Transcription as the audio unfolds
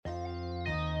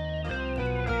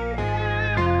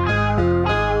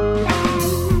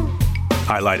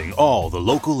highlighting all the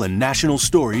local and national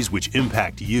stories which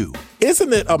impact you.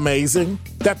 Isn't it amazing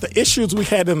that the issues we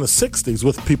had in the 60s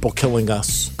with people killing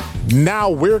us, now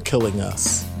we're killing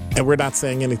us, and we're not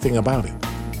saying anything about it?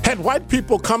 Had white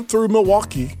people come through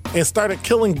Milwaukee and started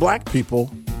killing black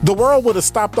people, the world would have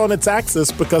stopped on its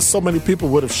axis because so many people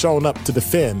would have shown up to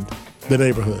defend the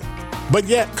neighborhood. But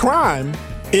yet crime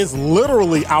is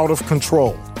literally out of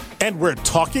control. And we're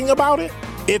talking about it?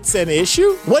 It's an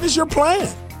issue? What is your plan?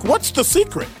 What's the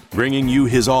secret? Bringing you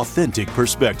his authentic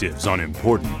perspectives on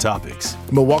important topics.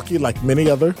 Milwaukee, like many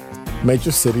other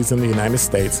major cities in the United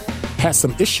States, has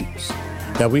some issues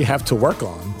that we have to work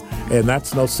on, and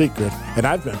that's no secret. And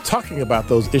I've been talking about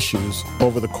those issues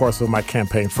over the course of my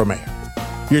campaign for mayor.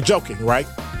 You're joking, right?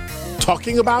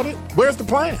 Talking about it? Where's the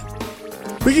plan?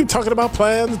 We keep talking about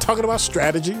plans and talking about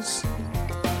strategies.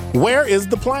 Where is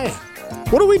the plan?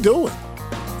 What are we doing?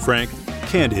 Frank,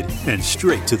 candid, and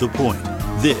straight to the point.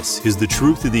 This is The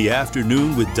Truth in the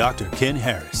Afternoon with Dr. Ken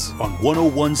Harris on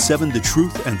 101.7 The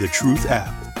Truth and The Truth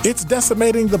app. It's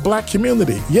decimating the black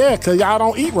community. Yeah, because y'all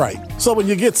don't eat right. So when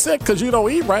you get sick because you don't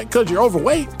eat right, because you're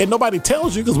overweight, and nobody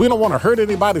tells you because we don't want to hurt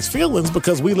anybody's feelings,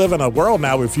 because we live in a world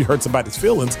now where if you hurt somebody's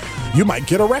feelings, you might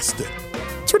get arrested.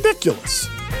 It's ridiculous.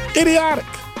 Idiotic.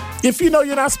 If you know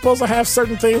you're not supposed to have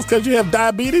certain things because you have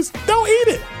diabetes, don't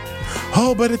eat it.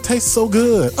 Oh, but it tastes so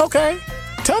good. Okay.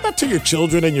 Tell that to your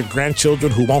children and your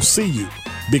grandchildren who won't see you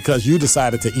because you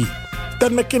decided to eat.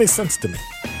 Doesn't make any sense to me.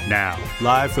 Now,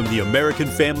 live from the American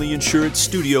Family Insurance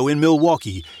Studio in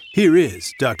Milwaukee, here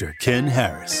is Dr. Ken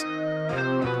Harris.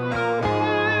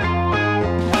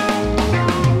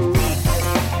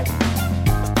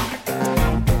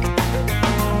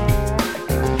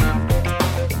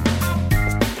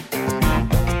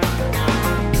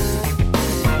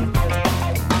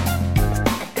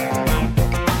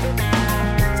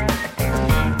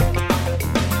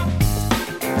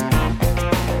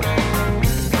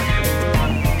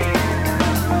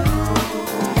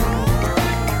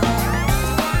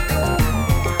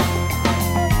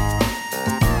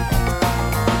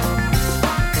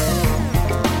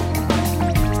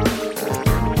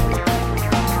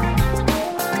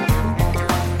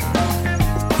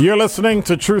 You're listening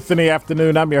to Truth in the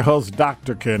Afternoon. I'm your host,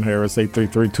 Dr. Ken Harris.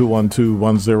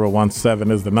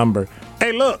 833-212-1017 is the number.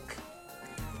 Hey, look.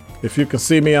 If you can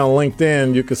see me on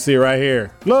LinkedIn, you can see right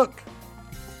here. Look.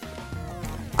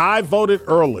 I voted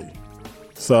early.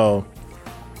 So,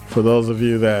 for those of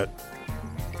you that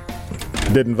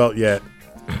didn't vote yet,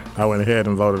 I went ahead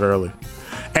and voted early.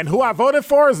 And who I voted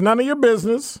for is none of your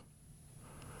business.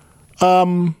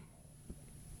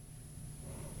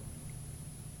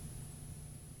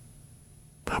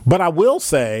 But I will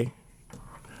say,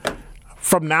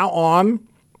 from now on,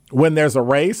 when there's a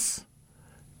race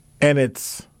and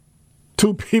it's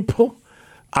two people,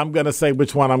 I'm going to say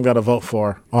which one I'm going to vote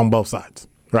for on both sides,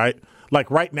 right?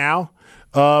 Like right now,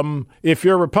 if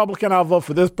you're a Republican, I'll vote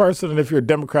for this person, and if you're a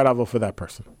Democrat, I'll vote for that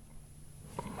person.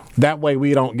 That way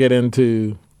we don't get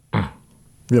into,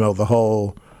 the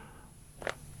whole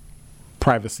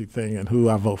privacy thing, and who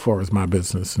I vote for is my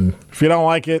business. And if you don't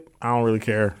like it, I don't really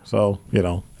care. So,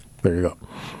 there you go.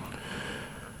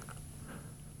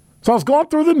 So I was going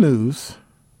through the news,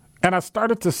 and I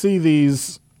started to see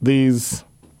these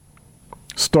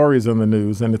stories in the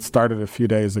news, and it started a few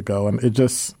days ago, and it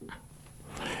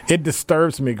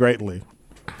disturbs me greatly.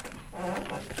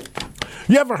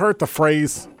 You ever heard the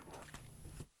phrase?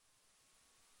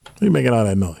 You're making all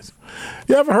that noise.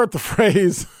 You ever heard the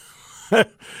phrase,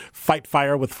 fight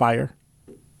fire with fire?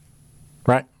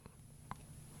 Right?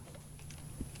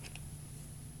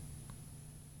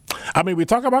 I mean, we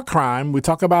talk about crime, we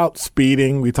talk about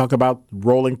speeding, we talk about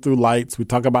rolling through lights, we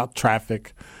talk about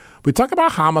traffic, we talk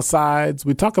about homicides,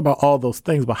 we talk about all those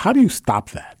things, but how do you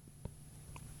stop that?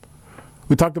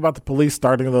 We talked about the police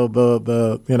starting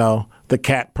the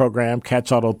CAT program,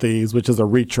 Catch Auto Thieves, which is a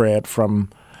retread from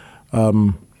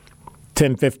 10,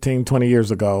 15, 20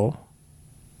 years ago.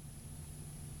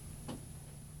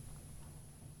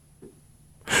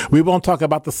 We won't talk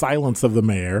about the silence of the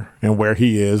mayor and where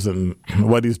he is and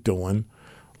what he's doing.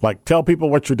 Like, tell people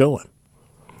what you're doing.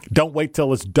 Don't wait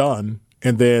till it's done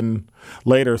and then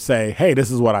later say, hey,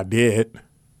 this is what I did.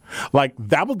 Like,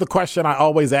 that was the question I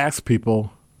always ask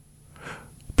people.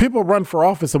 People run for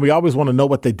office and we always want to know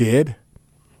what they did.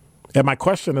 And my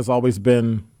question has always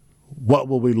been, what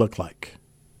will we look like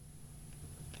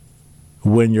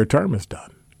when your term is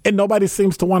done? And nobody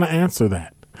seems to want to answer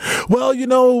that. Well,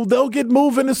 they'll get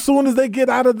moving as soon as they get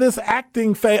out of this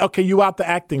acting phase. Okay, you out the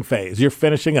acting phase. You're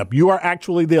finishing up. You are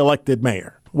actually the elected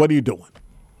mayor. What are you doing?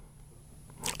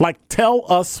 Like, tell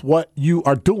us what you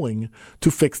are doing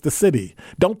to fix the city.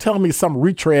 Don't tell me some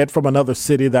retread from another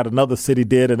city that another city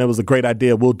did and it was a great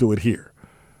idea. We'll do it here.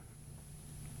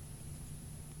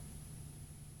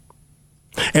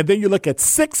 And then you look at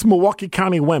 6 Milwaukee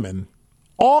County women,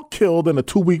 all killed in a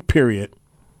 2-week period,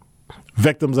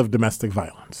 victims of domestic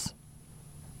violence.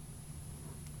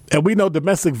 And we know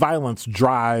domestic violence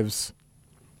drives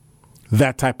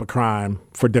that type of crime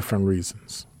for different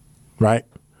reasons, right?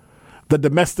 The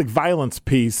domestic violence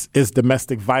piece is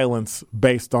domestic violence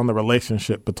based on the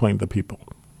relationship between the people.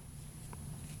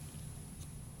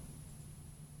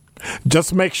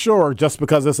 Just make sure, just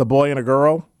because it's a boy and a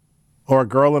girl, or a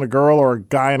girl and a girl, or a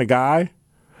guy and a guy,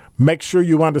 make sure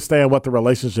you understand what the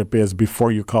relationship is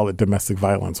before you call it domestic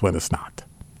violence when it's not.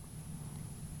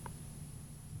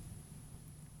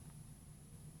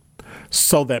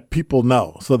 So that people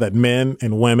know, so that men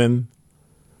and women,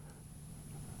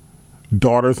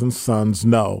 daughters and sons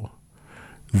know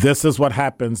this is what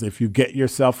happens if you get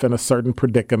yourself in a certain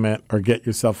predicament or get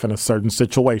yourself in a certain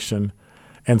situation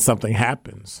and something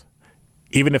happens.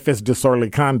 Even if it's disorderly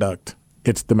conduct,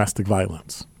 it's domestic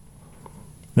violence.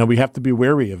 Now, we have to be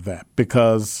wary of that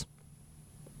because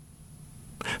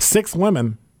 6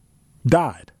 women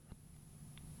died.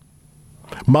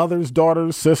 Mothers,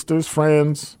 daughters, sisters,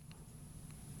 friends.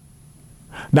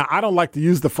 Now, I don't like to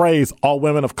use the phrase all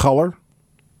women of color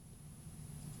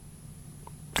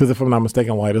because if I'm not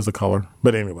mistaken, white is a color.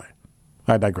 But anyway,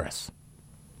 I digress.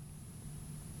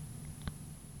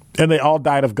 And they all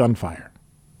died of gunfire.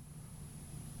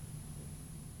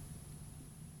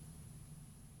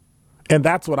 And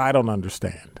that's what I don't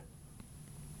understand.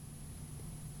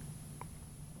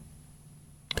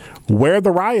 Where are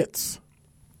the riots?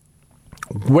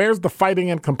 Where's the fighting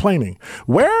and complaining?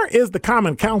 Where is the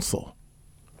common council?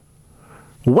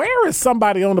 Where is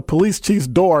somebody on the police chief's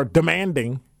door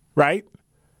demanding, right?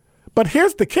 But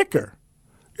here's the kicker.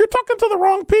 You're talking to the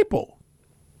wrong people.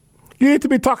 You need to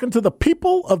be talking to the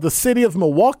people of the city of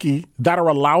Milwaukee that are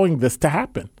allowing this to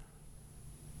happen.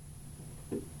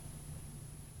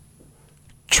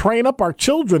 Train up our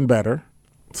children better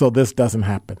so this doesn't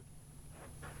happen.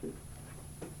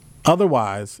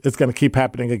 Otherwise, it's going to keep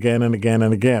happening again and again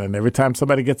and again. And every time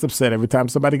somebody gets upset, every time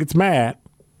somebody gets mad,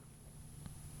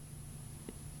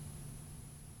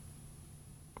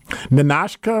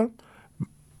 Ninashka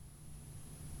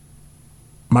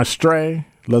Mastre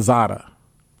Lazada,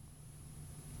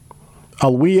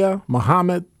 Alwiya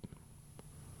Muhammad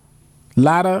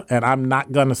Lada, and I'm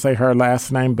not going to say her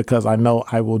last name because I know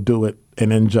I will do it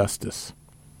an injustice.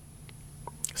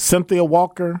 Cynthia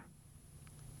Walker,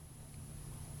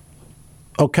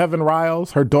 Kevin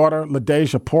Riles, her daughter,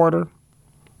 LaDeja Porter,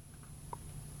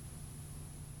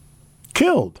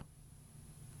 killed.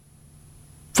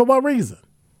 For what reason?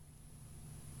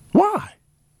 Why?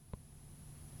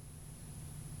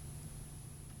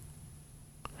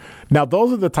 Now,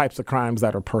 those are the types of crimes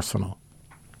that are personal.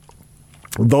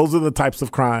 Those are the types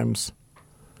of crimes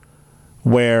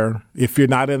where if you're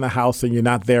not in the house and you're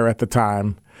not there at the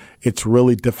time, it's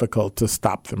really difficult to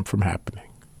stop them from happening.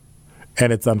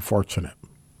 And it's unfortunate.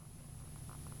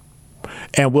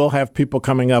 And we'll have people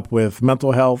coming up with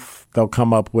mental health. They'll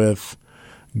come up with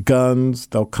guns.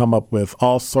 They'll come up with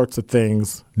all sorts of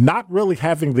things, not really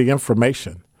having the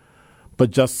information, but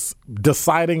just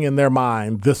deciding in their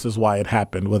mind, this is why it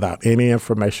happened without any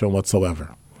information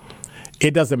whatsoever.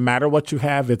 It doesn't matter what you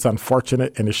have. It's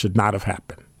unfortunate and it should not have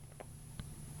happened.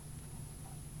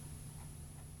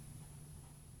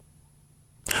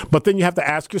 But then you have to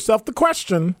ask yourself the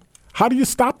question, how do you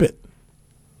stop it?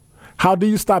 How do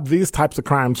you stop these types of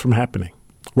crimes from happening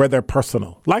where they're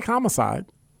personal, like homicide?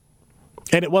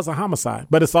 And it was a homicide,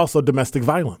 but it's also domestic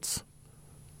violence.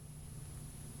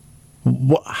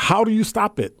 How do you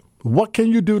stop it? What can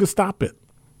you do to stop it?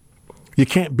 You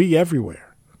can't be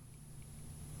everywhere.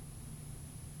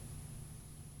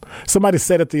 Somebody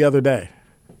said it the other day.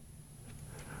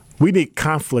 We need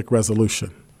conflict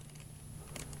resolution.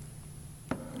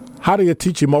 How do you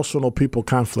teach emotional people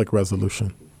conflict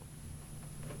resolution?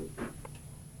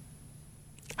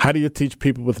 How do you teach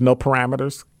people with no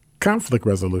parameters conflict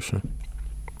resolution?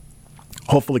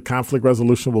 Hopefully conflict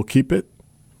resolution will keep it,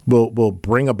 will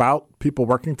bring about people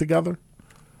working together.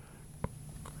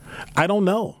 I don't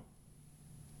know.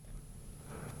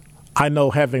 I know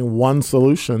having one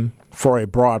solution for a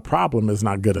broad problem is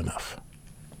not good enough.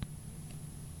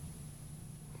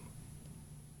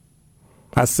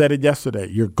 I said it yesterday.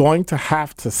 You're going to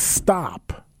have to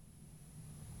stop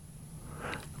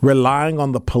relying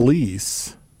on the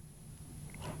police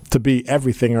to be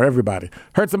everything or everybody.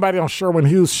 Heard somebody on Sherwin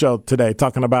Hughes' show today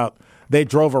talking about they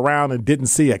drove around and didn't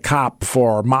see a cop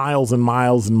for miles and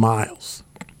miles and miles.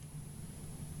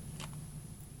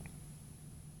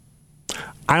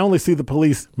 I only see the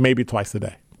police maybe twice a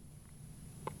day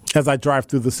as I drive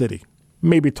through the city,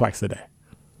 maybe twice a day.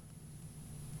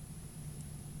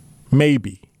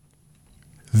 Maybe.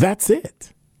 That's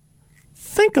it.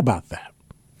 Think about that.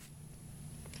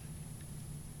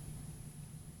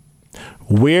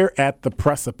 We're at the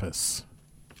precipice.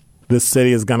 This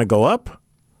city is going to go up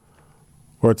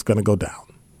or it's going to go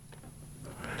down.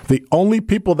 The only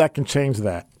people that can change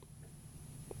that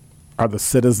are the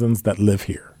citizens that live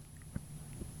here.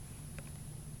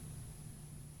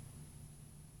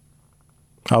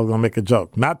 I was going to make a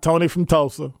joke. Not Tony from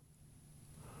Tulsa.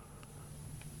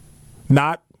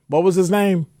 Not, what was his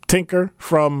name? Tinker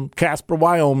from Casper,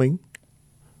 Wyoming.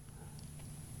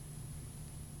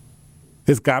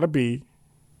 It's got to be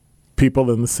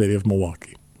people in the city of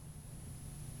Milwaukee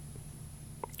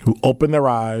who open their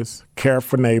eyes, care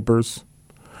for neighbors,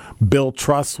 build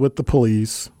trust with the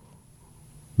police.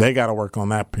 They got to work on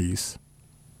that piece.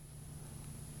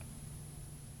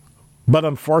 But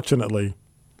unfortunately,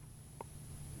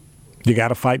 you got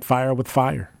to fight fire with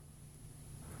fire.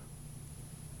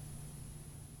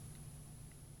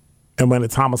 And when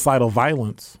it's homicidal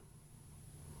violence,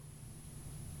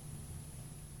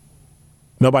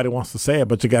 nobody wants to say it,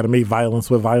 but you got to meet violence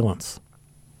with violence.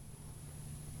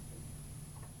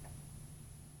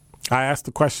 I asked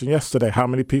the question yesterday, how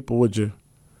many people would you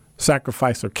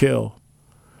sacrifice or kill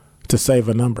to save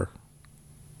a number?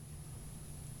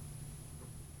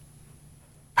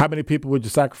 How many people would you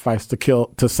sacrifice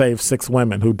to save 6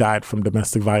 women who died from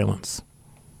domestic violence?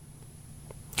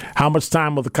 How much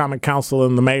time will the common council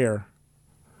and the mayor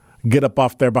get up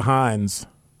off their behinds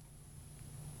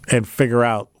and figure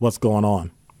out what's going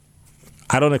on?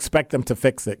 I don't expect them to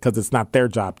fix it because it's not their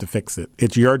job to fix it.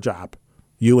 It's your job,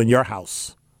 you and your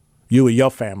house, you and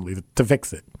your family to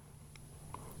fix it.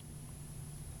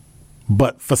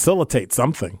 But facilitate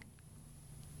something.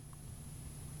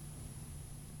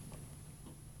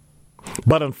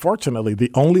 But unfortunately, the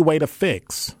only way to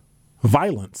fix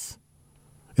violence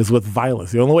is with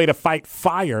violence. The only way to fight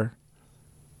fire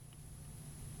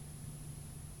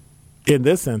in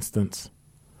this instance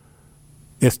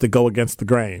is to go against the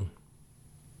grain,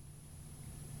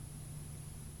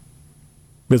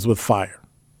 is with fire.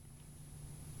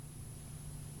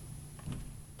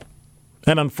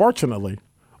 And unfortunately,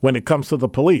 when it comes to the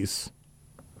police,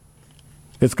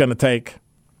 it's going to take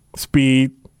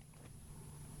speed,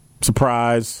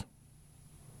 surprise,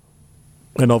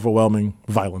 and overwhelming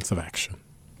violence of action.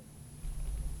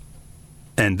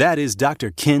 And that is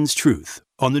Dr. Ken's Truth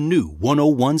on the new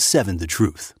 1017 The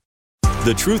Truth.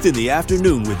 The Truth in the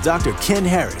Afternoon with Dr. Ken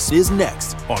Harris is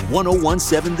next on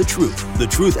 1017 The Truth, The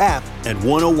Truth app, and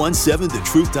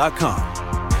 1017thetruth.com.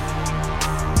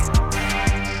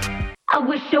 I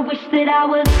wish that I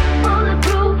was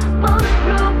bulletproof.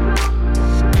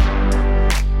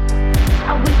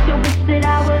 I wish that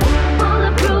I was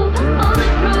bulletproof.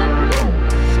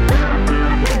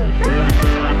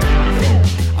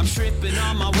 I'm tripping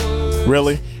on my words.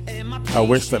 Really? I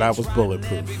wish that I was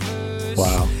bulletproof.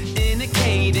 Wow.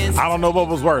 I don't know what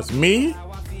was worse, me,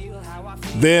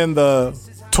 then the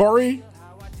Tory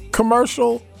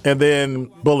commercial, and then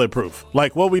bulletproof.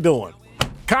 Like, what we doing?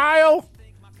 Kyle,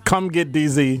 come get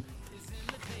DZ.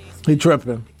 He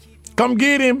tripping. Come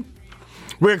get him.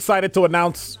 We're excited to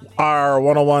announce our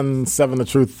 1017 The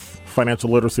Truth financial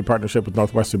literacy partnership with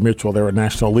Northwestern Mutual. They're a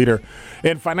national leader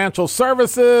in financial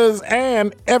services.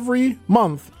 And every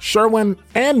month, Sherwin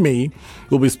and me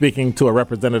will be speaking to a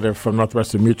representative from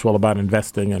Northwestern Mutual about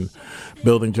investing and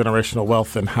building generational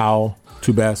wealth and how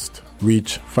to best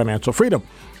reach financial freedom.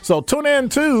 So tune in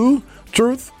to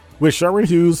Truth with Sherwin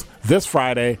Hughes this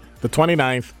Friday, the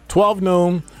 29th, 12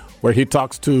 noon, where he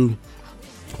talks to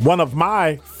one of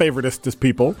my favoritist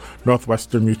people,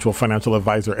 Northwestern Mutual Financial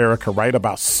Advisor Erica Wright,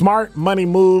 about smart money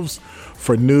moves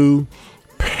for new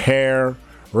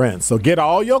parents. So get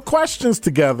all your questions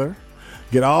together.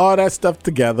 Get all that stuff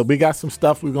together. We got some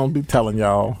stuff we're going to be telling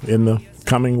y'all in the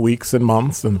coming weeks and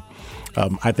months. And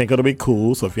I think it'll be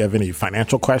cool. So if you have any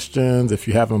financial questions, if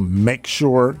you have them, make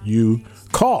sure you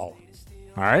call.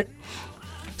 All right.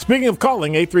 Speaking of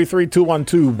calling,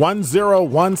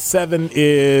 833-212-1017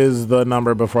 is the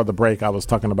number. Before the break, I was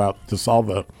talking about just all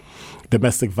the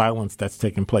domestic violence that's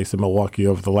taken place in Milwaukee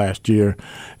over the last year.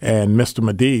 And Mr.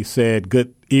 Medee said,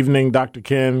 "Good evening, Dr.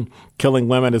 Ken. Killing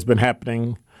women has been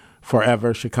happening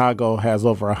forever. Chicago has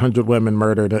over 100 women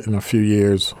murdered in a few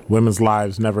years. Women's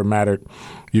lives never mattered.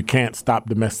 You can't stop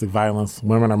domestic violence.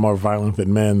 Women are more violent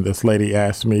than men. This lady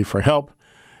asked me for help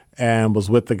and was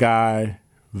with the guy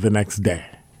the next day.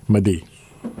 Madi.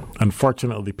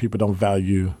 Unfortunately, people don't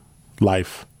value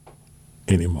life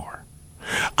anymore.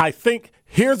 I think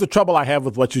here's the trouble I have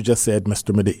with what you just said,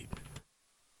 Mr. Madi.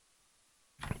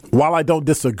 While I don't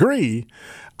disagree,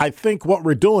 I think what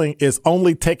we're doing is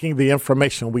only taking the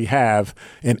information we have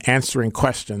and answering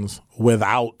questions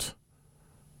without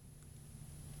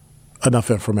enough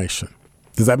information.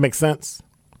 Does that make sense?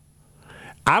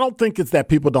 I don't think it's that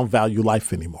people don't value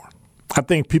life anymore. I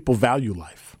think people value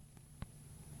life.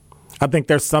 I think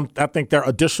there are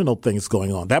additional things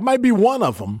going on. That might be one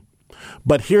of them,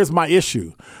 but here's my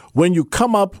issue. When you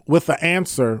come up with the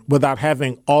answer without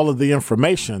having all of the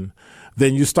information,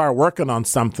 then you start working on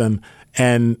something,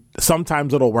 and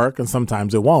sometimes it'll work and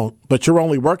sometimes it won't, but you're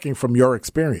only working from your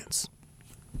experience.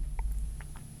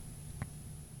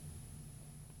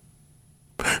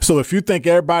 So if you think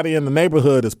everybody in the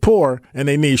neighborhood is poor and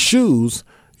they need shoes,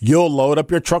 you'll load up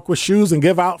your truck with shoes and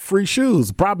give out free shoes.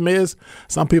 The problem is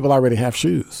some people already have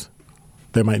shoes.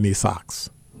 They might need socks.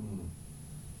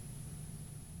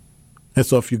 And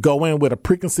so if you go in with a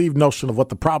preconceived notion of what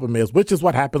the problem is, which is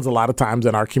what happens a lot of times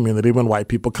in our community when white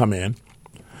people come in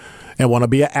and want to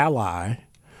be an ally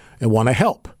and want to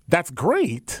help, that's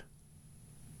great.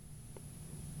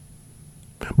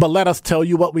 But let us tell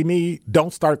you what we need.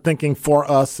 Don't start thinking for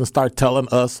us and start telling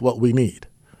us what we need.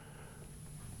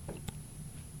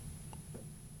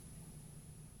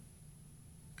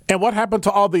 And what happened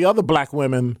to all the other black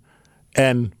women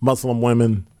and Muslim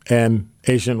women and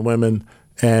Asian women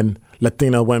and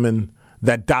Latina women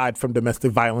that died from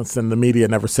domestic violence and the media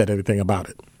never said anything about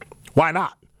it? Why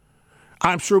not?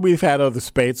 I'm sure we've had other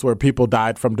states where people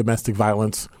died from domestic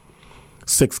violence,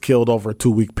 6 killed over a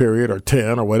 2-week period or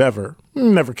 10 or whatever.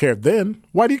 Never cared then.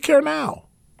 Why do you care now?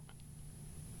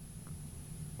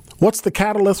 What's the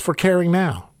catalyst for caring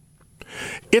now?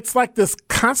 It's like this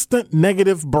constant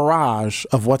negative barrage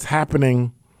of what's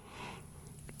happening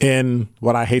in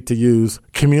what I hate to use,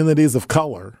 communities of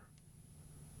color.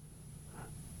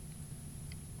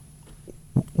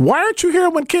 Why aren't you here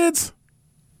when kids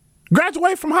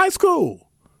graduate from high school?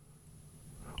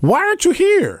 Why aren't you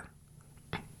here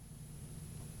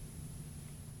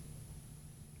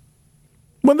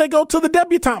when they go to the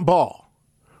debutante ball?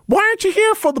 Why aren't you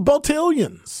here for the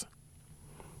botillions?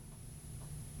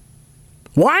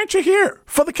 Why aren't you here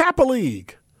for the Kappa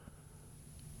League?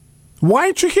 Why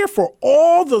aren't you here for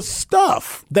all the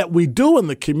stuff that we do in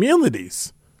the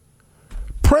communities?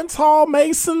 Prince Hall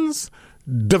Masons,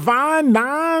 Divine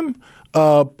Nine,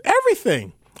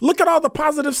 everything. Look at all the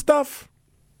positive stuff.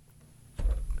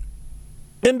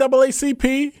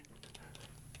 NAACP,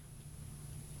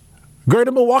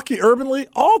 Greater Milwaukee Urban League,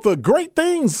 all the great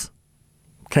things.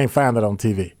 Can't find it on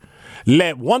TV.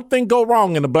 Let one thing go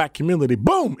wrong in the black community,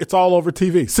 boom, it's all over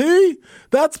TV. See,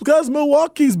 that's because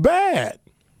Milwaukee's bad.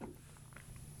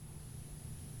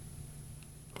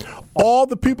 All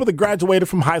the people that graduated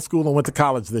from high school and went to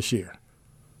college this year.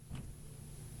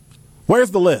 Where's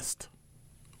the list?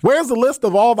 Where's the list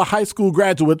of all the high school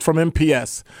graduates from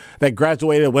MPS that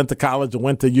graduated, went to college, and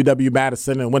went to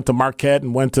UW-Madison, and went to Marquette,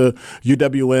 and went to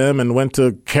UWM, and went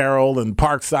to Carroll, and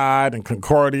Parkside, and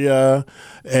Concordia,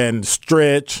 and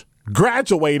Stritch,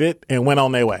 graduated and went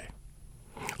on their way.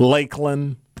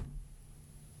 Lakeland,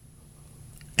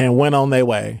 and went on their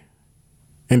way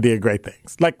and did great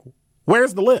things. Like,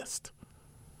 where's the list?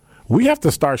 We have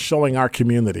to start showing our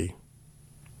community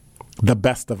the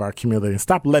best of our community and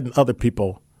stop letting other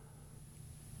people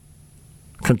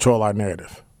control our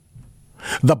narrative.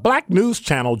 The Black News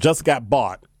Channel just got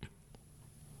bought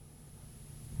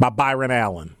by Byron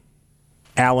Allen,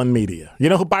 Allen Media. You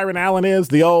know who Byron Allen is?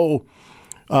 The old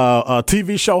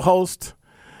TV show host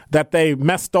that they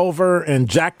messed over and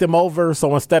jacked him over.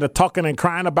 So instead of talking and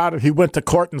crying about it, he went to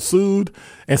court and sued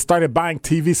and started buying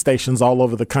TV stations all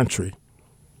over the country.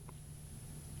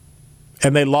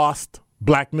 And they lost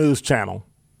Black News Channel.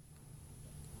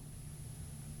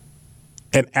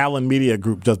 And Allen Media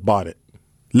Group just bought it.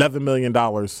 $11 million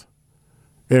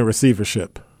in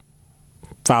receivership.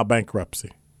 Filed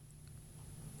bankruptcy.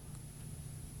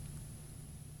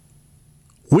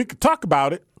 We could talk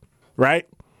about it, right?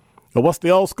 But what's the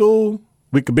old school?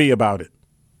 We could be about it.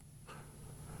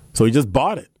 So he just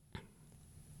bought it.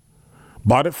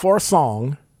 Bought it for a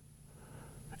song.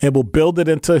 And will build it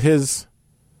into his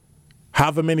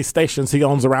however many stations he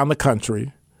owns around the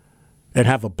country and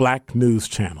have a black news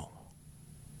channel.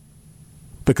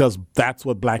 Because that's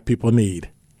what black people need.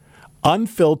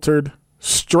 Unfiltered,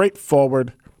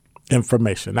 straightforward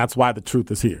information. That's why the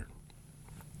truth is here.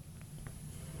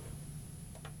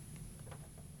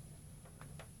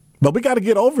 But we got to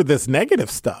get over this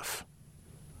negative stuff.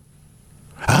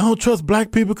 I don't trust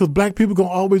black people because black people going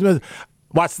to always mess.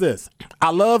 Watch this. I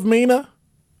love Mina,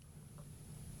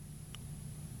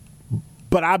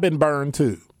 but I've been burned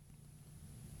too.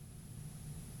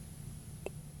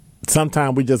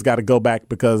 Sometimes we just got to go back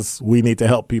because we need to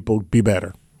help people be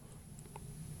better.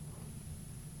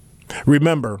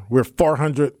 Remember, we're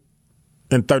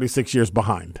 436 years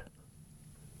behind.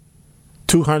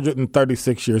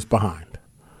 236 years behind.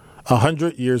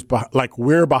 100 years behind. Like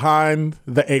we're behind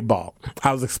the 8 ball.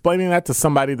 I was explaining that to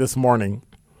somebody this morning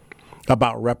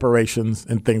about reparations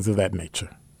and things of that nature.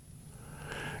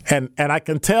 And I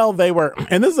can tell they were,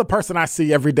 and this is a person I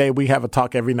see every day. We have a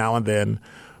talk every now and then.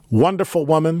 Wonderful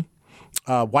woman,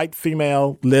 white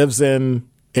female, lives in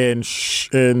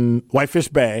Whitefish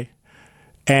Bay.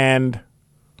 And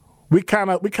we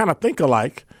kind of think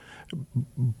alike,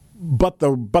 but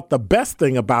the best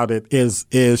thing about it is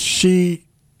she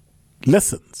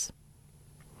listens.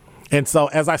 And so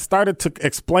as I started to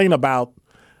explain about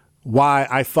why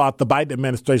I thought the Biden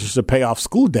administration should pay off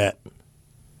school debt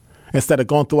instead of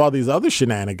going through all these other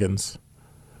shenanigans.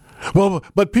 Well,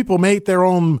 but people made their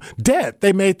own debt.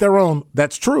 They made their own.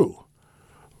 That's true.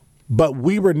 But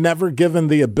we were never given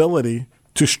the ability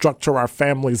to structure our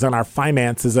families and our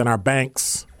finances and our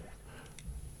banks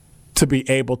to be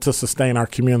able to sustain our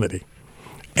community.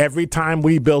 Every time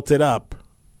we built it up,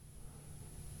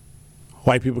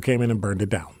 white people came in and burned it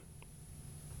down.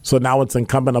 So now it's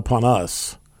incumbent upon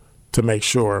us to make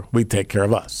sure we take care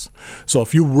of us. So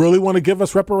if you really want to give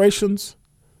us reparations,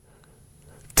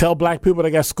 tell black people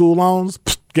they got school loans,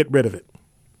 get rid of it.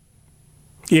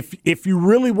 If you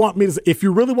really want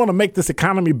to make this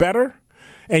economy better,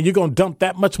 and you're going to dump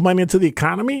that much money into the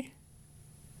economy,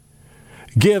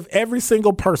 give every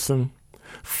single person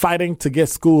fighting to get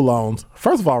school loans,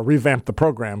 first of all, revamp the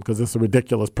program because it's a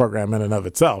ridiculous program in and of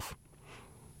itself.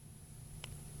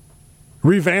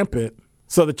 Revamp it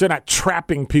so that you're not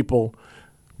trapping people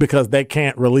because they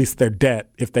can't release their debt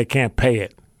if they can't pay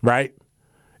it, right?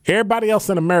 Everybody else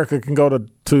in America can go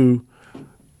to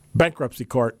bankruptcy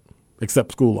court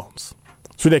except school loans.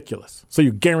 It's ridiculous. So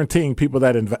you're guaranteeing people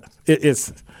that invest.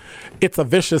 It's a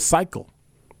vicious cycle.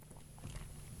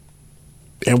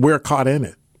 And we're caught in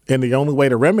it. And the only way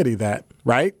to remedy that,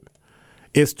 right,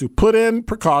 is to put in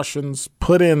precautions,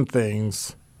 put in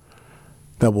things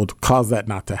that will cause that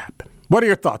not to happen. What are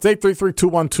your thoughts?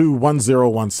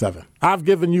 833-212-1017. I've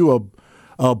given you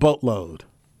a boatload.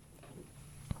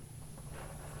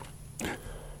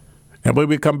 And when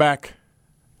we come back,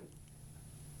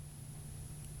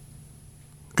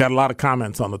 got a lot of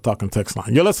comments on the Talk and Text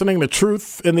line. You're listening to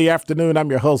Truth in the Afternoon. I'm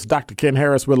your host, Dr. Ken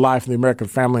Harris. We're live from the American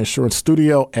Family Insurance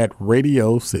Studio at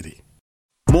Radio City.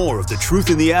 More of the Truth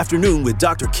in the Afternoon with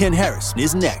Dr. Ken Harris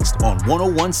is next on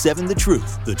 1017 The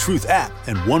Truth, the Truth app,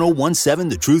 and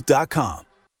 1017thetruth.com.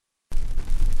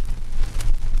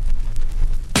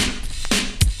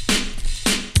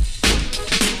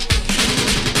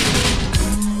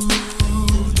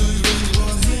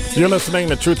 You're listening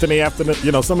to Truth in the Afternoon.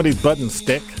 You know, some of these buttons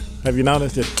stick. Have you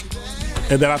noticed it?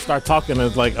 And then I start talking and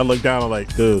it's like, I look down and I'm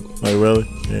like, dude, like really?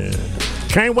 Yeah.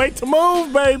 Can't wait to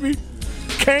move, baby.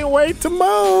 Can't wait to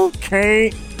move.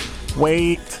 Can't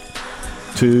wait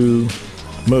to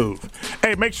move.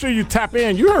 Hey, make sure you tap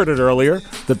in. You heard it earlier.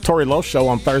 The Tory Lowe Show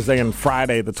on Thursday and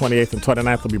Friday, the 28th and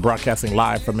 29th, will be broadcasting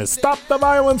live from his Stop the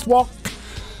Violence walk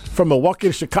from Milwaukee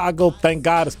to Chicago. Thank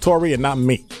God it's Tory and not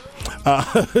me.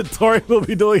 Tory will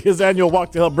be doing his annual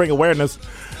walk to help bring awareness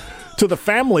to the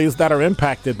families that are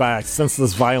impacted by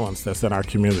senseless violence that's in our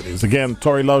communities. Again,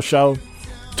 Tory Lowe Show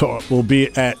will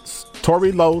be at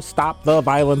Tory Lowe Stop the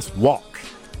Violence Walk.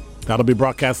 That'll be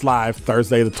broadcast live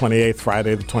Thursday the 28th,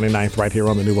 Friday the 29th, right here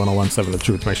on the new 1017 The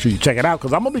Truth. Make sure you check it out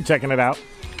because I'm going to be checking it out.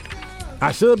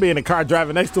 I should be in the car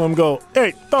driving next to him go,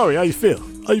 hey, Tory, how you feel?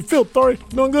 How you feel, Tory?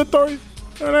 Doing good, Tory?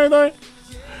 Anything?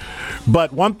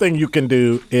 But one thing you can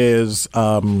do is,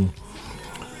 while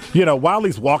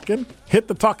he's walking, hit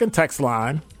the Talk and Text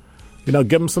line,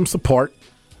 give him some support.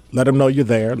 Let him know you're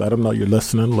there. Let him know you're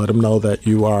listening. Let him know that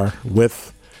you are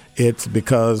with it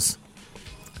because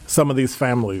some of these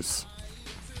families,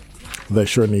 they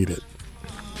sure need it.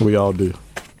 We all do.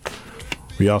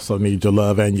 We also need your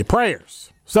love and your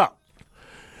prayers. So,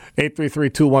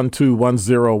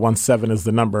 833-212-1017 is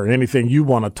the number. Anything you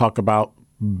want to talk about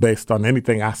based on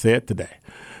anything I said today.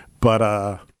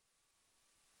 But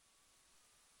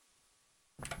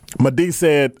Madi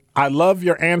said, I love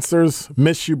your answers.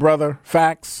 Miss you, brother.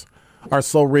 Facts are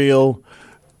so real.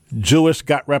 Jewish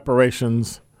got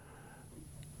reparations.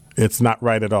 It's not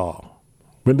right at all.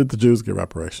 When did the Jews get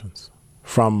reparations?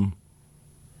 From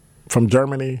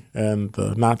Germany and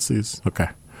the Nazis? Okay.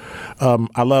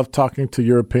 I love talking to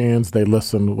Europeans. They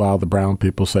listen while the brown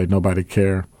people say nobody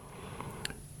care.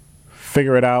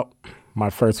 Figure it out. My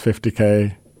first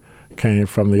 50K came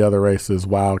from the other races.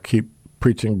 Wow, keep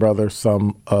preaching, brother.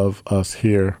 Some of us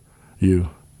hear you.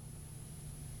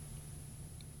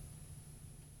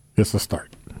 It's a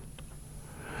start.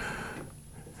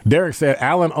 Derek said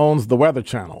Allen owns the Weather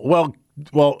Channel. Well,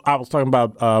 I was talking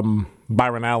about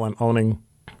Byron Allen owning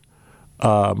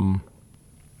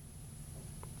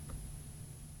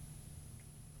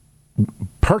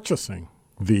purchasing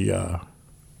the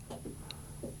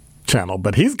channel,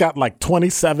 but he's got like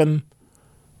 27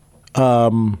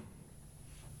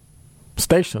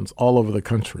 stations all over the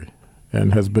country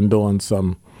and has been doing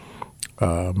some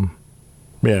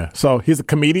so he's a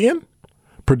comedian,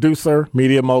 producer,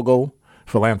 media mogul,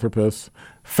 philanthropist,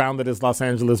 founded his Los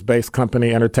Angeles-based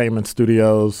company, Entertainment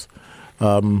Studios.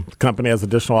 The company has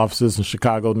additional offices in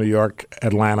Chicago, New York,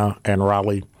 Atlanta, and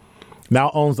Raleigh.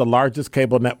 Now owns the largest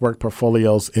cable network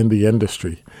portfolios in the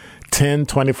industry. 10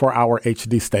 24-hour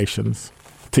HD stations,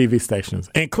 TV stations,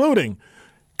 including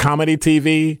Comedy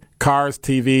TV, Cars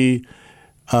TV,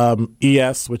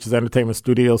 ES, which is Entertainment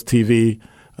Studios TV,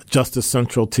 Justice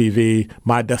Central TV,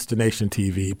 My Destination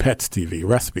TV, Pets TV,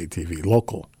 Recipe TV,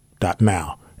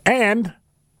 Local.now, and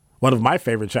one of my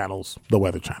favorite channels, the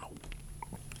Weather Channel.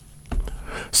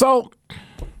 So,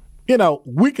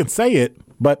 we can say it,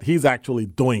 but he's actually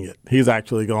doing it. He's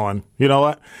actually going, you know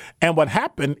what? And what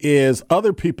happened is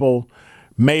other people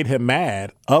made him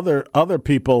mad. Other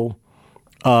people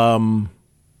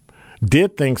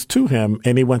did things to him,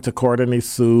 and he went to court and he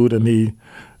sued and he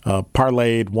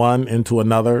parlayed one into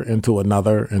another, until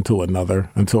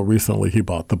recently he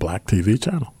bought the Black TV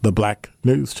channel, the Black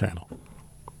News channel.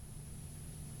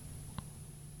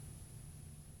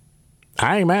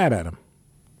 I ain't mad at him.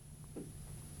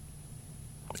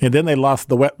 And then they launched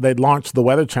the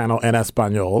Weather Channel in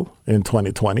Espanol in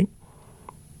 2020.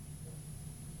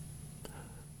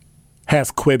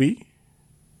 Has Quibi,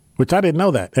 which I didn't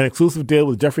know that. An exclusive deal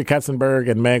with Jeffrey Katzenberg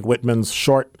and Meg Whitman's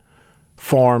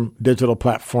short-form digital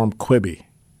platform Quibi.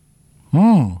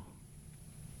 You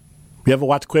ever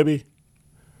watch Quibi?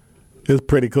 It's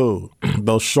pretty cool.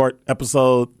 Those short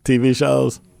episode TV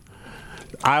shows.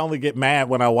 I only get mad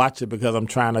when I watch it because I'm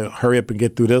trying to hurry up and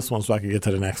get through this one so I can get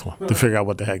to the next one to figure out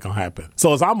what the heck gonna happen.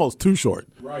 So it's almost too short.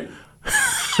 Right.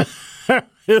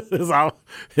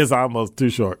 It's almost too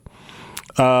short.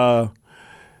 Yeah.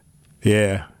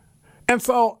 And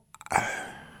so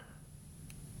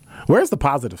where's the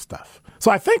positive stuff? So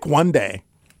I think one day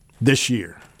this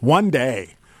year, we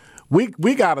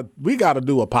gotta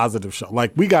do a positive show.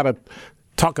 Like we gotta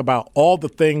talk about all the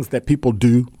things that people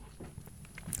do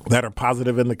that are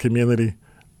positive in the community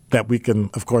that we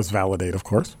can, of course, validate, of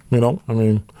course,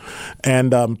 and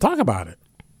talk about it.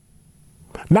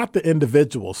 Not the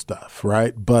individual stuff,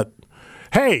 right? But,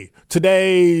 hey,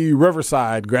 today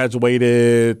Riverside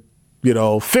graduated,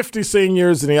 50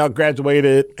 seniors, and they all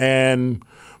graduated, and,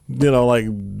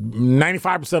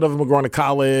 95% of them are going to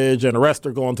college, and the rest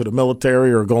are going to the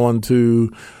military or going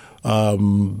to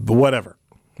whatever,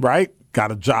 right?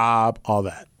 Got a job, all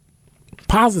that.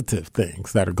 Positive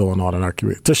things that are going on in our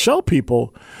community to show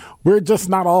people we're just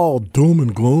not all doom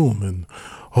and gloom and,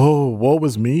 woe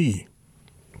is me.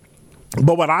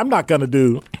 But what I'm not going to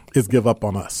do is give up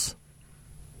on us.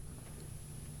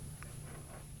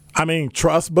 I mean,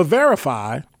 trust but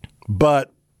verify,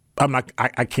 but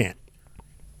I can't.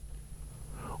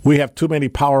 We have too many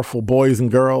powerful boys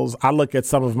and girls. I look at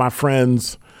some of my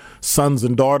friends' sons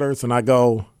and daughters and I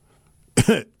go,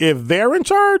 if they're in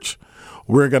charge,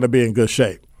 we're going to be in good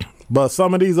shape. But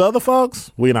some of these other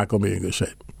folks, we're not going to be in good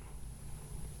shape.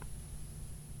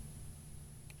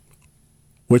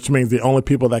 Which means the only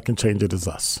people that can change it is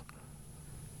us.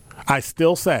 I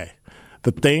still say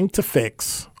the thing to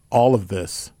fix all of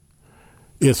this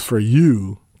is for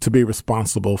you to be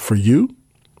responsible for you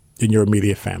and your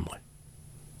immediate family.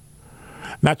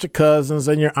 Not your cousins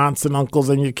and your aunts and uncles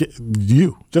and your kids.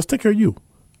 You. Just take care of you.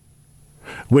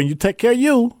 When you take care of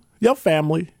you, your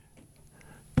family,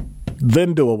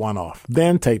 then do a one-off.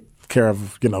 Then take care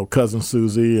of, cousin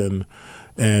Susie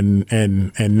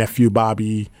and nephew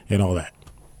Bobby and all that.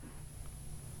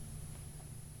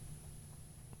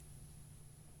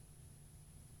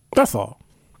 That's all.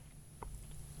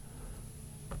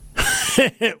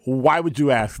 Why would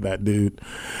you ask that, dude?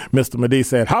 Mr. Madi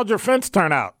said, how'd your fence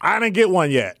turn out? I didn't get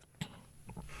one yet.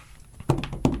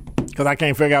 Because I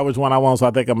can't figure out which one I want, so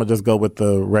I think I'm going to just go with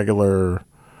the regular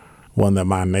one that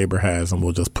my neighbor has, and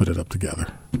we'll just put it up together.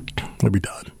 We'll be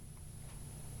done.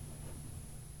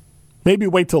 Maybe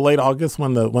wait till late August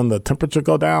when the temperature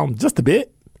go down just a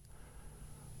bit.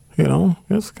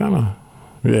 it's kind of,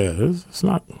 it's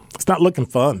not looking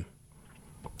fun.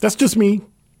 That's just me.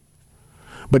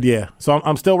 But yeah, so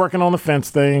I'm still working on the fence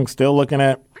thing, still looking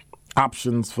at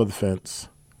options for the fence.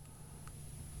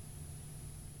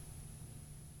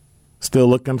 Still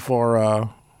looking for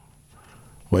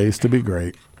ways to be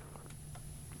great.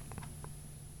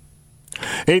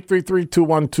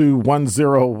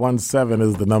 833-212-1017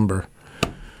 is the number.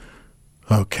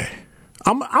 Okay.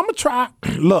 I'm going to try.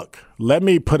 Look, let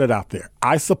me put it out there.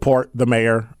 I support the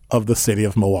mayor of the city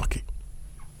of Milwaukee.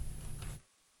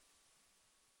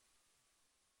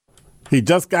 He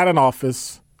just got in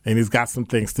office, and he's got some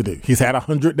things to do. He's had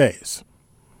 100 days.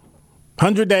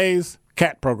 100 days,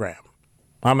 CAT program.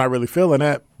 I'm not really feeling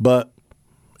that, and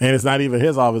it's not even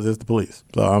his office, it's the police.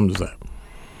 So I'm just saying.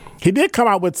 He did come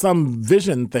out with some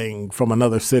vision thing from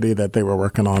another city that they were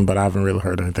working on, but I haven't really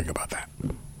heard anything about that.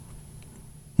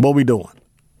 What we doing?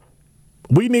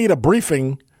 We need a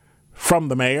briefing from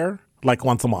the mayor like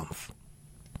once a month.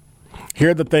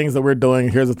 Here are the things that we're doing.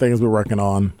 Here's the things we're working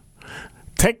on.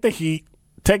 Take the heat,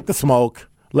 take the smoke,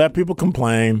 let people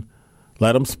complain,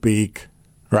 let them speak,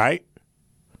 right?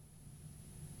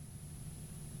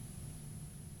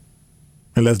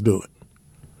 And let's do it.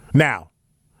 Now,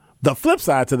 the flip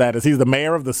side to that is he's the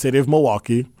mayor of the city of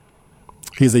Milwaukee.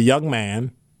 He's a young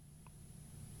man.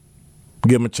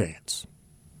 Give him a chance.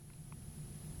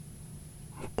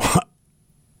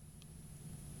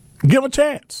 Give him a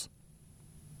chance.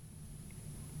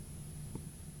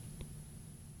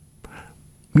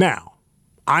 Now,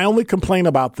 I only complain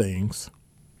about things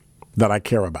that I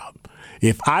care about.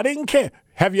 If I didn't care,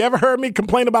 have you ever heard me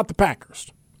complain about the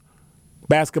Packers?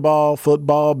 Basketball,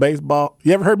 football, baseball.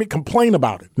 You ever heard me complain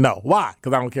about it? No. Why?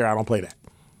 Because I don't care. I don't play that.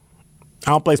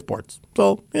 I don't play sports.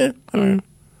 So, yeah.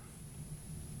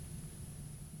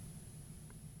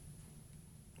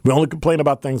 We only complain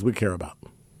about things we care about.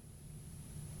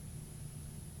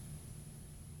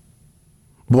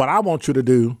 What I want you to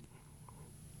do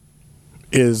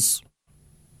is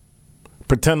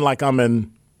pretend like I'm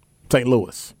in St.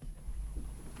 Louis.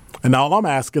 And all I'm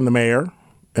asking the mayor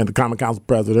and the Common Council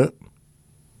president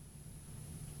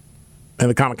and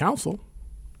the Common Council,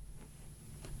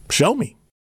 show me.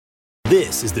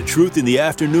 This is The Truth in the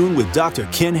Afternoon with Dr.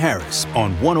 Ken Harris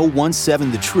on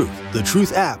 1017 The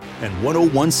Truth app, and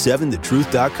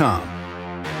 1017thetruth.com.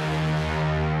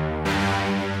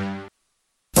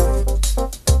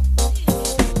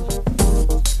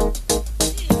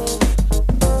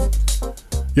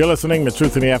 You're listening to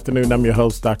Truth in the Afternoon. I'm your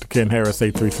host, Dr. Ken Harris,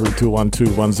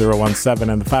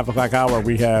 833-212-1017. In the 5 o'clock hour,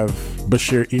 we have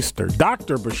Bashir Easter,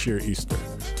 Dr. Bashir Easter,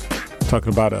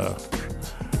 talking about a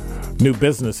new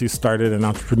business he started in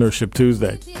Entrepreneurship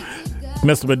Tuesday.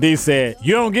 Mr. Medee said,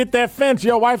 you don't get that fence,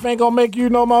 your wife ain't going to make you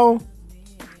no more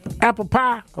apple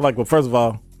pie. I'm like, well, first of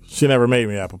all, she never made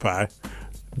me apple pie.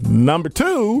 Number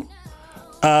two,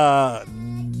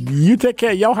 you take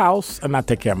care of your house and I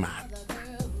take care of mine.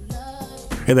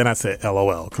 And then I said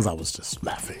LOL because I was just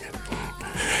laughing.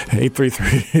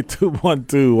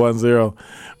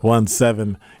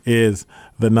 833-212-1017 is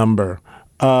the number.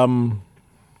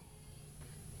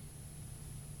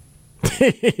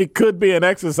 It could be an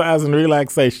exercise and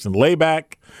relaxation. Lay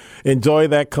back, enjoy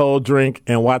that cold drink,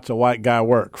 and watch a white guy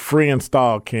work. Free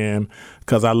install, Ken,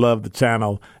 because I love the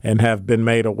channel and have been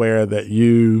made aware that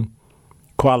you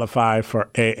qualify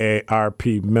for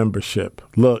AARP membership.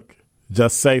 Look,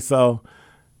 just say so,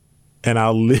 and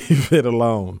I'll leave it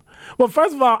alone. Well,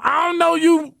 first of all, I don't know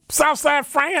you, Southside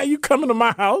Frank. How you coming to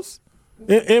my house?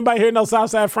 Anybody here know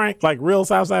Southside Frank? Like real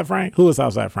Southside Frank? Who is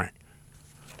Southside Frank?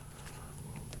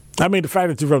 I mean, the fact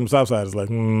that you're from the South Side is like,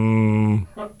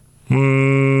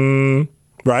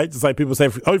 right? Just like people say,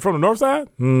 oh, you're from the North Side?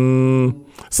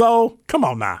 So, come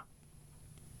on now.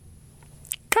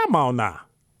 Come on now.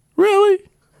 Really?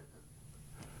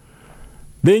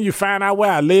 Then you find out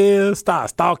where I live, start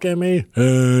stalking me.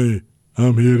 Hey,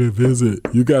 I'm here to visit.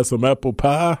 You got some apple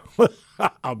pie?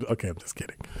 Okay, I'm just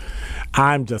kidding.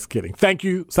 I'm just kidding. Thank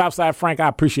you, Southside Frank. I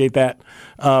appreciate that.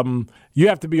 You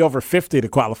have to be over 50 to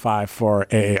qualify for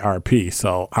AARP.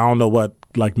 So I don't know what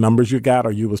like numbers you got,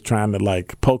 or you was trying to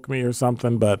like poke me or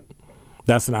something, but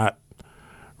that's not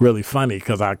really funny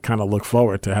because I kind of look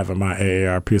forward to having my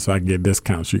AARP so I can get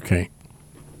discounts. You can't.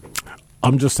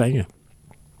 I'm just saying.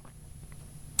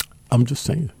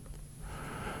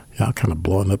 Y'all kind of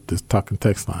blowing up this talking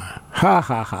text line. Ha,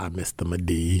 ha, ha, Mr.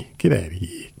 Medee. Get out of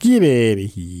here. Get out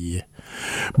of here.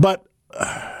 But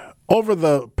over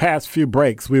the past few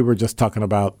breaks, we were just talking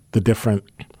about the different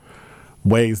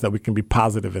ways that we can be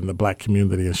positive in the black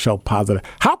community and show positive.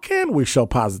 How can we show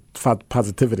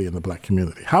positivity in the black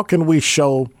community? How can we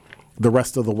show the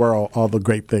rest of the world all the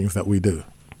great things that we do.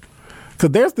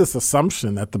 Because there's this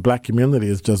assumption that the black community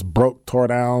is just broke, tore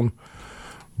down,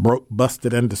 broke,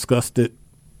 busted, and disgusted.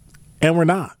 And we're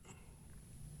not.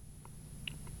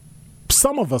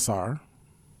 Some of us are,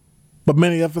 but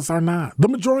many of us are not. The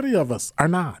majority of us are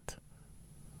not.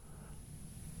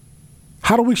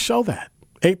 How do we show that?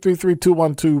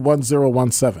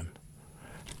 833-212-1017.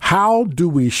 How do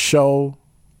we show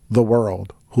the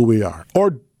world who we are?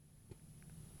 Or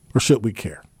should we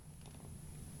care?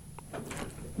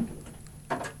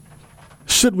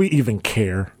 Should we even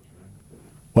care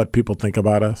what people think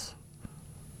about us?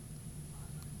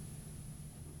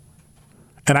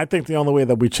 And I think the only way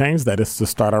that we change that is to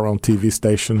start our own TV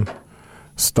station,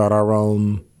 start our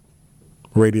own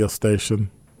radio station,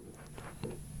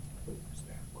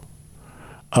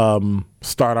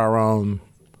 start our own.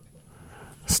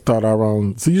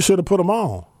 So you should have put them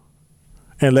on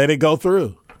and let it go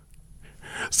through.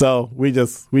 So we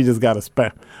just got a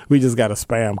spam. We just got a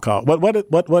spam call. What was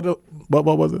it?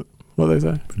 What did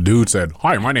they say? Dude said,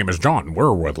 "Hi, my name is John.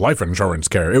 We're with Life Insurance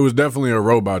Care." It was definitely a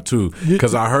robot too,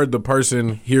 because I heard the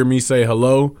person hear me say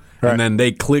hello, and then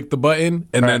they clicked the button,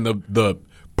 and then the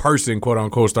person, quote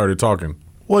unquote, started talking.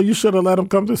 Well, you should have let him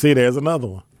come through. See, there's another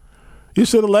one. You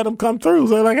should have let him come through.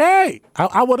 So like, hey,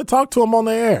 I would have talked to him on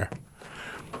the air.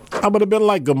 I would have been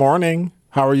like, "Good morning.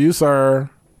 How are you, sir?"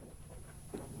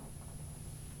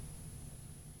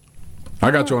 I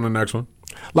got you on the next one.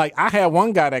 Like, I had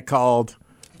one guy that called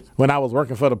when I was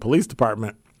working for the police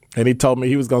department, and he told me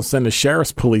he was going to send the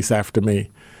sheriff's police after me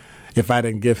if I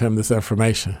didn't give him this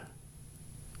information.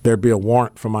 There'd be a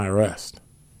warrant for my arrest.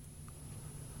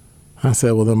 I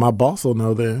said, well, then my boss will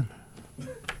know then.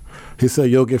 He said,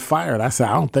 you'll get fired. I said,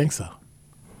 I don't think so.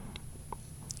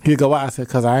 He'd go, why? I said,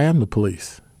 because I am the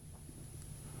police.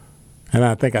 And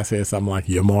I think I said something like,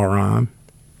 you moron.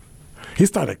 He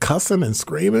started cussing and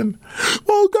screaming,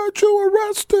 well, got you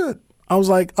arrested. I was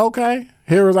like, okay,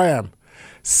 here as I am.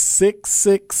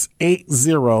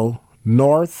 6680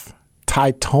 North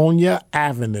Titonia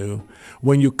Avenue.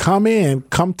 When you come in,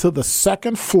 come to the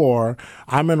second floor.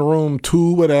 I'm in room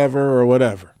 2, whatever, or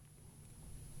whatever.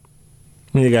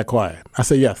 And he got quiet. I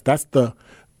said, yes, that's the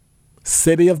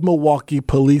City of Milwaukee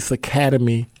Police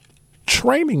Academy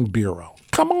Training Bureau.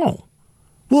 Come on.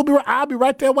 I'll be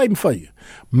right there waiting for you.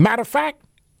 Matter of fact,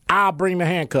 I'll bring the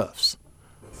handcuffs.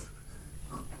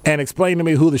 And explain to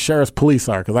me who the sheriff's police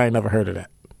are, because I ain't never heard of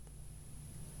that.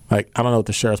 Like, I don't know what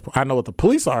the sheriff's... I know what the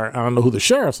police are. I don't know who the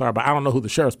sheriffs are, but I don't know who the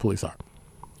sheriff's police are.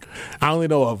 I only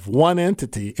know of one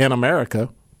entity in America,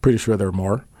 pretty sure there are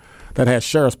more, that has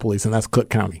sheriff's police, and that's Cook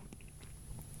County.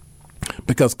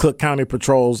 Because Cook County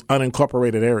patrols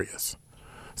unincorporated areas.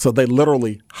 So they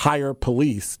literally hire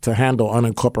police to handle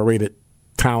unincorporated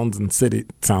towns and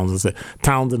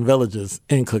villages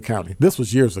in Cook County. This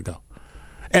was years ago.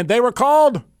 And they were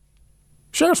called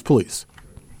sheriff's police.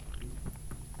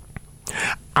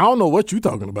 I don't know what you're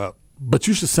talking about, but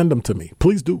you should send them to me.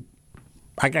 Please do.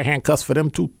 I got handcuffs for them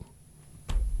too.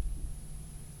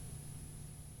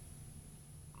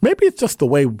 Maybe it's just the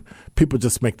way people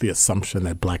just make the assumption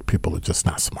that black people are just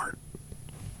not smart.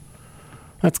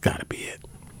 That's got to be it.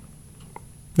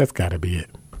 That's got to be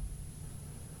it.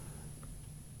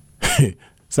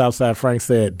 Southside Frank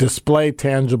said, display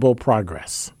tangible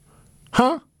progress.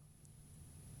 Huh?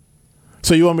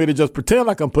 So you want me to just pretend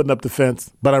like I'm putting up the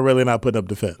fence, but I'm really not putting up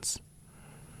the fence?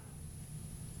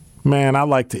 Man, I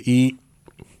like to eat.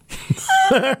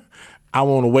 I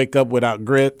want to wake up without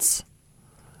grits.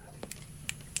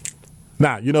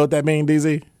 Now, you know what that means,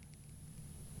 DZ?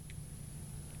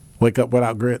 Wake up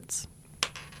without grits.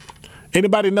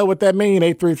 Anybody know what that means?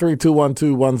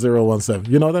 833-212-1017.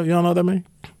 You know that? You don't know what that means?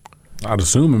 I'd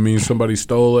assume it means somebody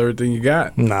stole everything you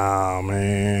got. Nah,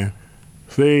 man.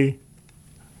 See?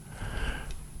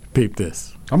 Peep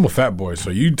this. I'm a fat boy,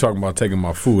 so you talking about taking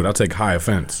my food. I take high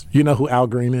offense. You know who Al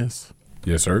Green is?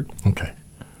 Yes, sir. Okay.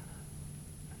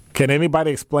 Can anybody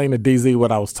explain to DZ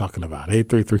what I was talking about?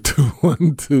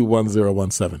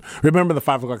 833-212-1017. Remember the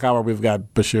 5 o'clock hour, we've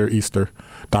got Bashir Easter,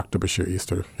 Dr. Bashir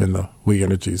Easter in the We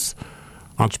Energies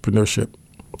Entrepreneurship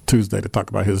Tuesday to talk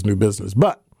about his new business.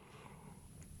 But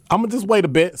I'm going to just wait a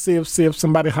bit, see if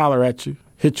somebody holler at you,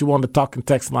 hit you on the talking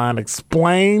text line,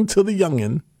 explain to the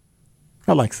youngin'.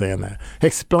 I like saying that.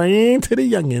 Explain to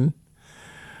the youngin'.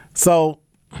 So,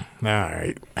 all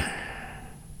right.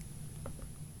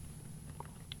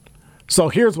 So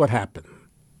here's what happened.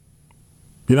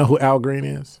 You know who Al Green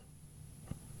is?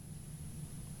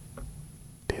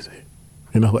 DZ.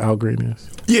 You know who Al Green is?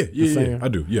 Yeah, I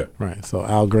do, yeah. Right. So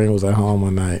Al Green was at home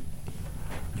one night,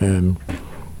 and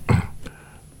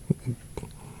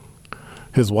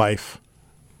his wife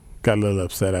got a little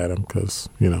upset at him because,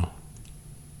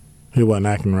 he wasn't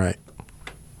acting right.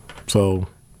 So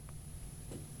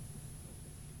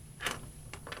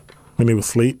when he was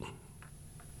asleep,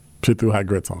 she threw hot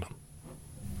grits on him.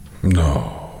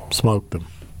 No. Smoked him.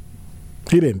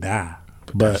 He didn't die.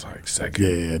 But that's like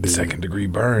second degree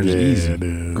burns. Yeah, easy.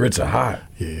 Dude. Grits are hot.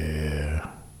 Yeah.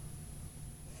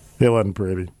 It wasn't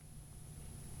pretty.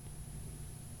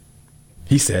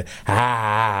 He said,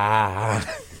 I'm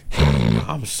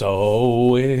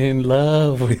so in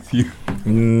love with you.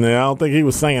 No, I don't think he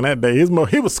was singing that day. He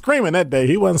was screaming that day.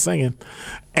 He wasn't singing.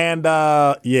 And,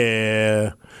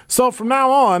 yeah. So from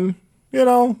now on,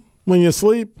 when you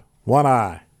sleep, one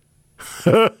eye.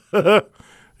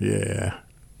 Yeah.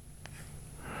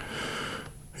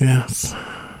 Yes.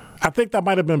 I think that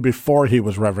might have been before he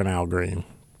was Reverend Al Green.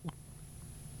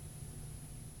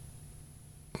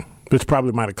 Which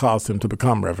probably might have caused him to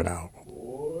become Reverend Al.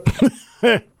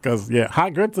 Because,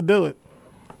 hot grits will do it.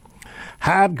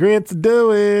 Hot grits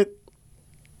do it.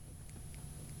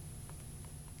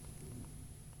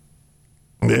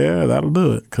 Yeah, that'll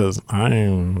do it. Because I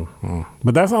ain't.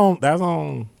 But that's,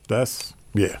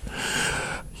 yeah.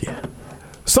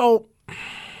 So,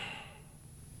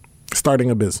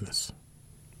 starting a business.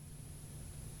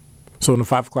 So in the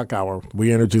 5 o'clock hour,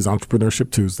 We Energy's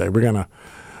Entrepreneurship Tuesday. We're gonna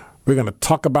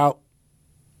talk about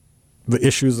the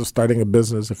issues of starting a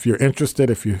business. If you're interested,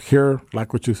 if you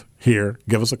like what you hear,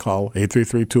 give us a call,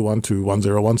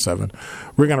 833-212-1017.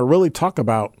 We're gonna really talk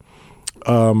about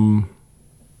the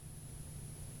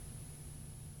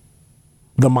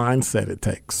mindset it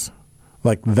takes,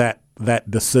 like that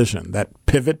decision, that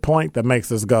pivot point that makes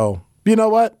us go, you know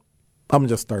what, I'm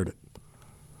just started.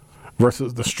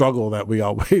 Versus the struggle that we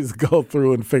always go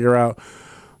through and figure out,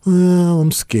 well,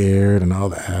 I'm scared and all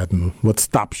that, and what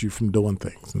stops you from doing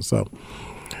things. And so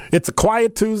it's a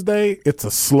quiet Tuesday. It's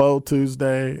a slow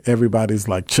Tuesday. Everybody's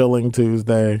like chilling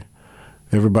Tuesday.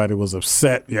 Everybody was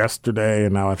upset yesterday,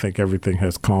 and now I think everything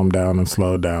has calmed down and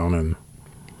slowed down, and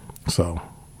so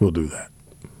we'll do that.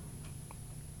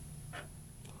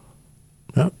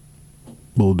 Yep,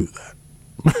 we'll do that.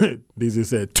 DZ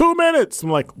said, 2 minutes.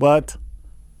 I'm like, what?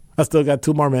 I still got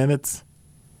 2 more minutes?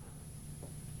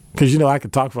 Because, I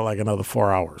could talk for like another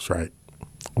 4 hours, right?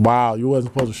 Wow, you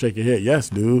wasn't supposed to shake your head. Yes,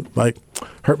 dude. Like,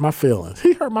 hurt my feelings.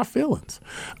 He hurt my feelings.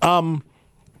 And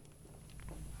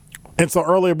so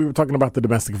earlier we were talking about the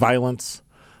domestic violence.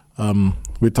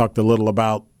 We talked a little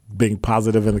about being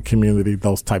positive in the community,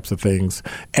 those types of things.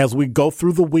 As we go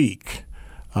through the week,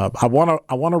 I want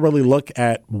to really look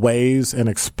at ways and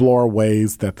explore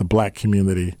ways that the Black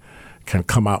community can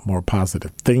come out more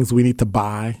positive. Things we need to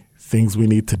buy, things we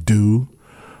need to do,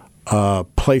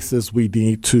 places we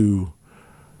need to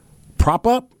prop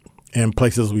up, and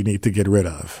places we need to get rid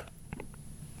of.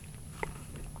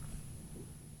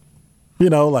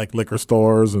 Like liquor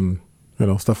stores and,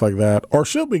 stuff like that. Or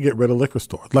should we get rid of liquor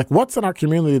stores? Like, what's in our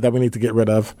community that we need to get rid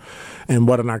of, and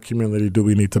what in our community do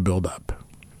we need to build up?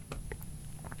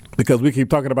 Because we keep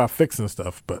talking about fixing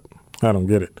stuff, but I don't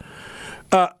get it.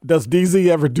 Does DZ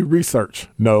ever do research?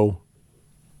 No.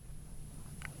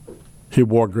 He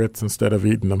wore grits instead of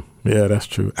eating them. Yeah, that's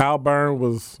true.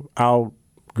 Al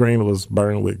Green was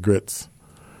burned with grits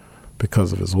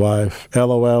because of his wife.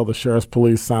 LOL, the sheriff's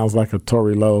police sounds like a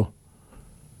Tory Lowe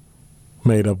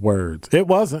made up words. It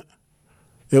wasn't.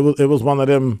 It was one of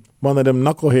them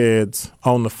knuckleheads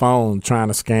on the phone trying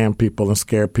to scam people and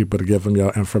scare people to give them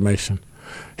your information.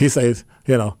 He says,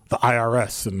 the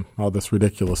IRS and all this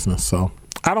ridiculousness. So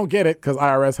I don't get it, because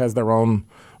IRS has their own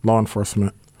law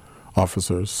enforcement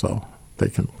officers, so they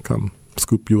can come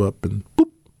scoop you up and boop,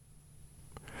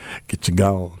 get you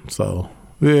gone. So,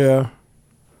 yeah,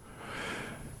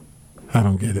 I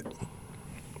don't get it.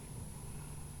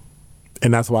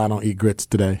 And that's why I don't eat grits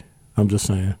today. I'm just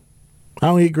saying. I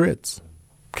don't eat grits.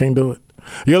 Can't do it.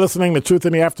 You're listening to Truth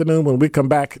in the Afternoon. When we come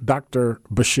back, Dr.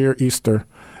 Bashir Easter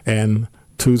and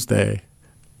Tuesday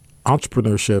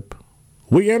Entrepreneurship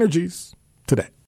We Energies today.